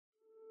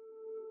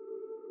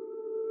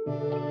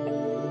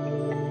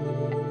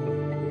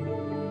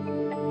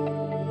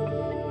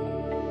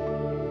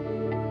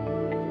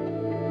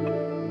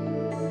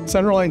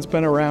CenterLine's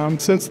been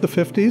around since the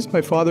 50s.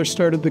 My father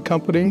started the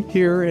company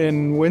here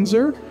in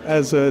Windsor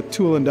as a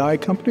tool and die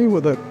company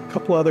with a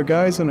couple other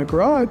guys in a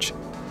garage.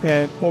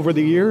 And over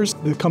the years,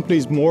 the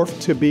company's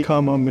morphed to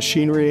become a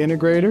machinery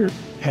integrator.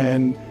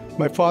 And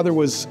my father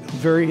was a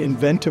very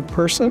inventive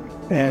person.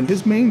 And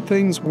his main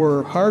things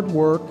were hard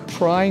work,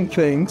 trying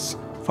things,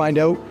 find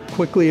out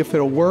quickly if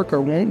it'll work or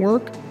won't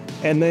work.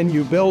 And then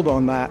you build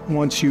on that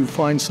once you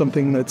find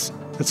something that's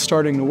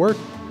starting to work.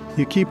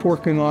 You keep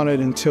working on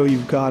it until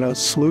you've got a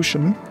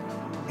solution,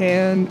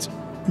 and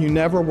you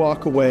never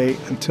walk away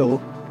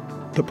until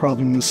the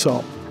problem is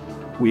solved.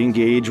 We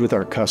engage with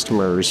our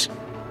customers,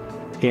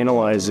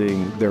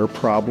 analyzing their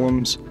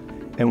problems,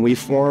 and we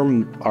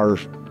form our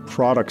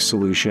product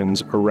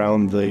solutions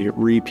around the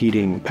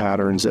repeating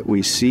patterns that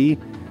we see,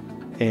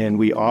 and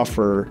we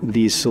offer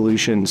these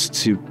solutions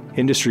to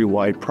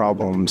industry-wide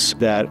problems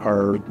that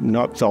are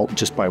not felt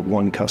just by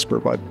one customer,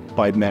 but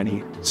by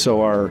many.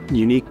 So our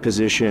unique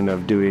position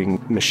of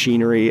doing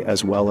machinery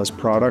as well as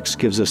products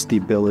gives us the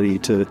ability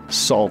to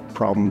solve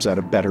problems at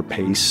a better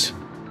pace.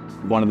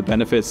 One of the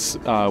benefits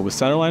with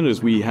CenterLine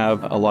is we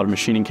have a lot of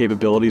machining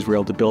capabilities. We're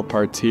able to build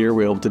parts here.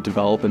 We're able to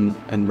develop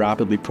and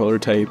rapidly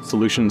prototype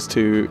solutions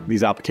to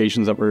these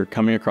applications that we're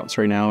coming across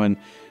right now. And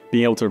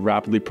being able to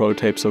rapidly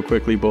prototype so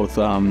quickly, both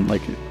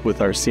like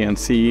with our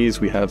CNCs,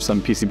 we have some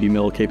PCB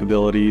mill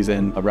capabilities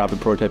and rapid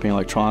prototyping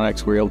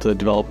electronics. We're able to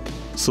develop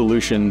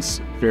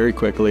solutions very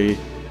quickly,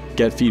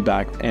 get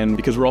feedback, and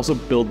because we're also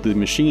build the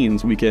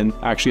machines, we can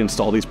actually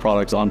install these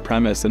products on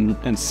premise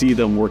and see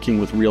them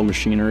working with real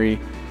machinery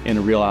in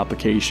a real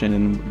application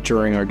and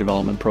during our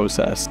development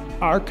process.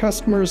 Our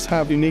customers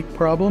have unique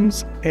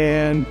problems,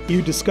 and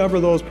you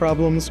discover those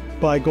problems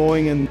by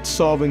going and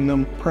solving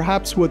them,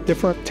 perhaps with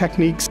different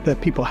techniques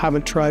that people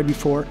haven't tried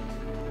before.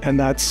 And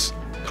that's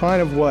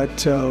kind of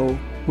what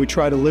we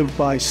try to live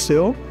by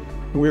still.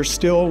 We're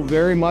still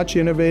very much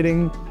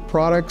innovating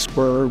products.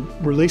 We're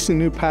releasing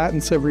new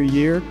patents every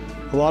year.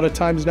 A lot of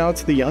times now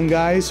it's the young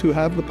guys who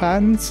have the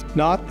patents,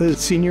 not the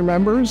senior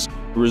members.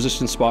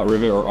 Resistant spot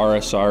rivet, or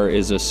RSR,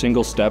 is a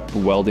single-step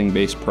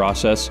welding-based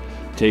process,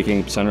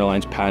 taking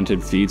CenterLine's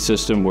patented feed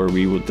system where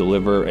we would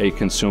deliver a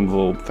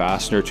consumable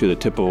fastener to the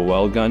tip of a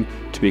weld gun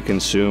to be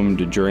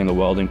consumed during the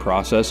welding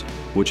process,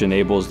 which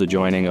enables the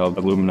joining of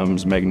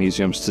aluminums,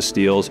 magnesiums to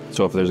steels.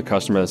 So if there's a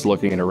customer that's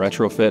looking at a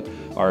retrofit,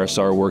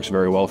 RSR works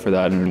very well for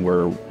that, and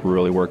we're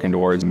really working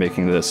towards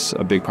making this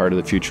a big part of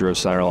the future of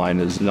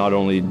CenterLine, is not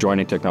only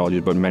joining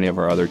technologies, but many of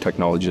our other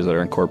technologies that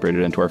are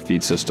incorporated into our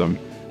feed system,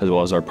 as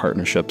well as our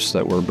partnerships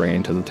that we're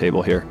bringing to the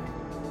table here.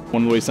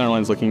 One of the ways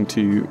CenterLine is looking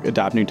to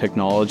adapt new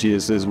technology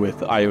is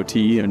with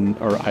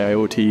IoT or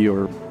IoT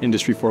or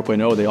Industry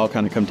 4.0. They all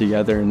kind of come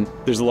together, and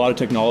there's a lot of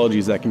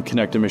technologies that can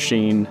connect a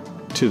machine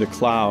to the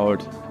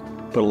cloud,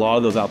 but a lot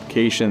of those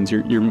applications,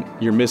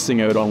 you're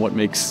missing out on what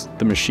makes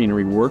the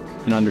machinery work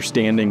and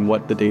understanding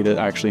what the data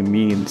actually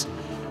means.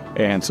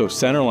 And so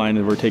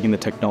CenterLine, we're taking the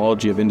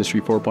technology of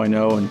Industry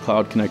 4.0 and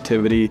cloud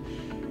connectivity,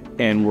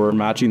 and we're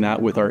matching that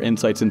with our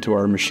insights into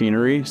our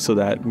machinery so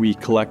that we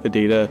collect the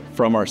data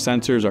from our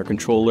sensors, our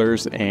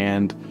controllers,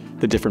 and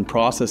the different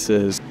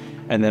processes.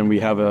 And then we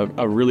have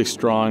a really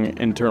strong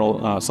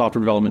internal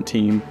software development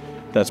team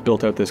that's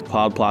built out this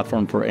cloud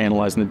platform for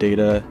analyzing the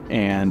data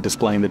and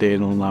displaying the data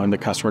and allowing the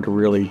customer to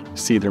really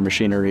see their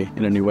machinery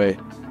in a new way.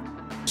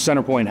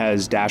 CenterPoint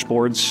has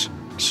dashboards,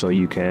 so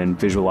you can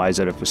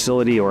visualize at a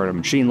facility or at a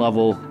machine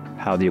level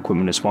how the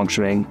equipment is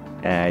functioning,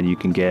 and you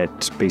can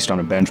get, based on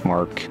a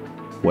benchmark,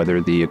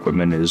 whether the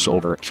equipment is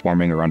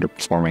overperforming or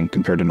underperforming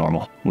compared to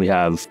normal. We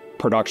have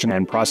production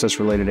and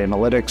process-related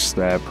analytics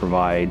that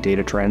provide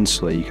data trends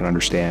so that you can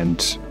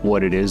understand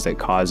what it is that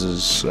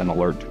causes an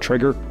alert to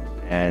trigger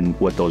and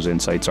what those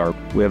insights are.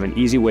 We have an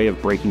easy way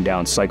of breaking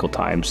down cycle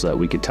times so that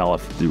we could tell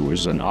if there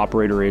was an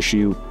operator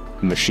issue,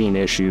 a machine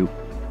issue,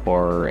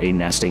 or a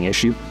nesting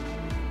issue.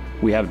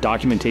 We have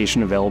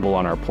documentation available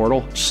on our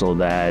portal so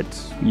that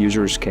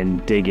users can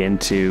dig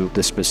into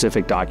the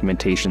specific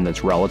documentation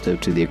that's relative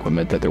to the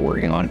equipment that they're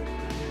working on.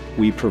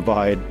 We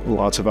provide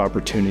lots of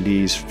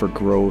opportunities for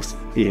growth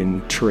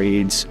in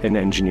trades and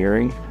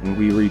engineering. And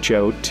we reach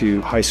out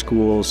to high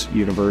schools,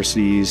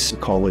 universities,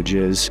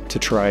 colleges to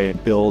try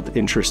and build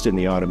interest in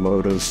the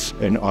automotive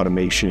and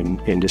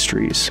automation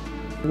industries.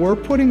 We're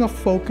putting a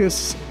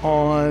focus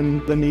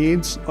on the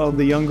needs of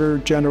the younger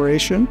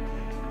generation.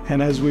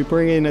 And as we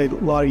bring in a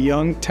lot of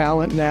young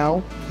talent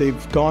now,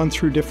 they've gone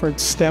through different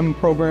STEM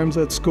programs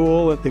at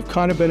school, and they've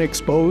kind of been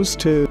exposed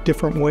to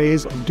different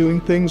ways of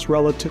doing things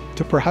relative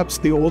to perhaps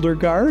the older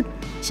guard.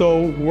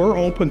 So we're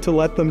open to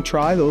let them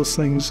try those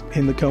things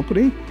in the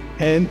company.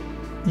 And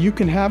you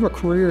can have a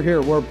career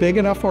here. We're a big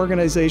enough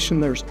organization.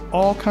 There's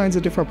all kinds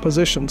of different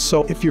positions.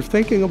 So if you're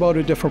thinking about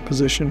a different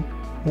position,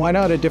 why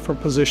not a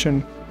different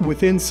position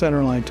within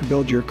CenterLine to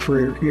build your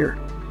career here?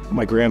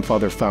 My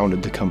grandfather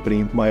founded the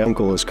company. My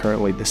uncle is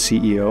currently the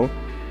CEO.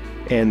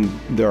 And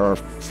there are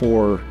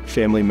 4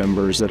 family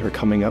members that are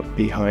coming up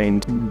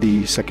behind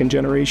the second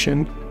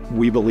generation.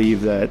 We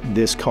believe that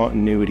this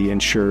continuity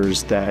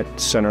ensures that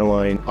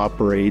CenterLine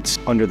operates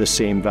under the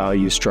same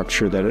value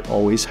structure that it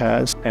always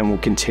has and will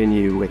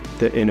continue with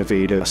the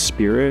innovative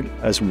spirit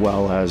as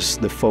well as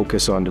the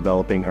focus on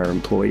developing our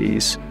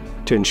employees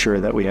to ensure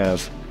that we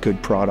have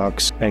good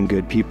products and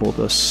good people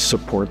to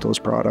support those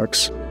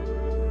products.